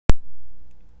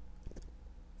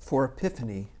For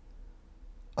Epiphany,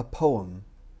 a poem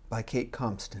by Kate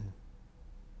Compston.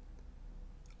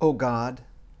 O God,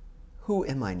 who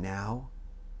am I now?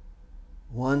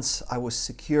 Once I was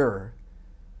secure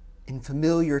in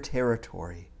familiar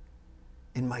territory,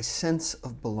 in my sense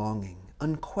of belonging,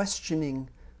 unquestioning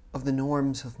of the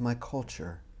norms of my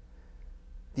culture,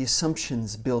 the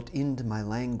assumptions built into my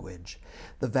language,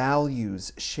 the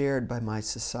values shared by my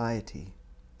society.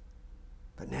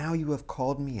 But now you have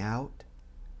called me out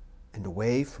and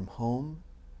away from home,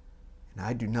 and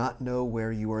I do not know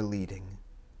where you are leading.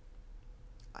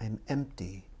 I am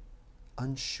empty,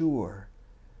 unsure,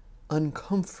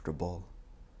 uncomfortable.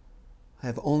 I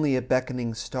have only a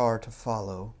beckoning star to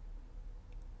follow.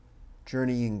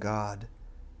 Journeying God,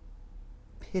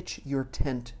 pitch your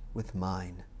tent with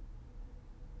mine,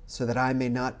 so that I may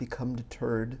not become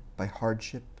deterred by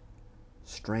hardship,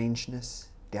 strangeness,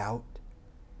 doubt.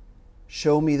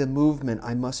 Show me the movement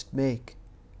I must make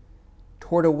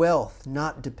toward a wealth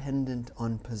not dependent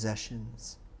on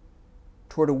possessions,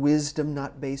 toward a wisdom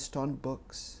not based on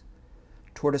books,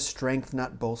 toward a strength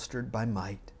not bolstered by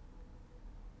might,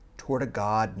 toward a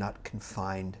God not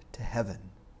confined to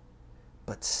heaven,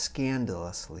 but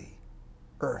scandalously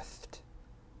earthed,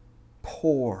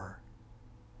 poor,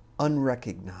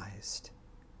 unrecognized.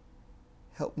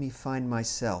 Help me find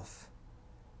myself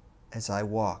as I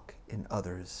walk in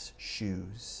others'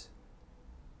 shoes.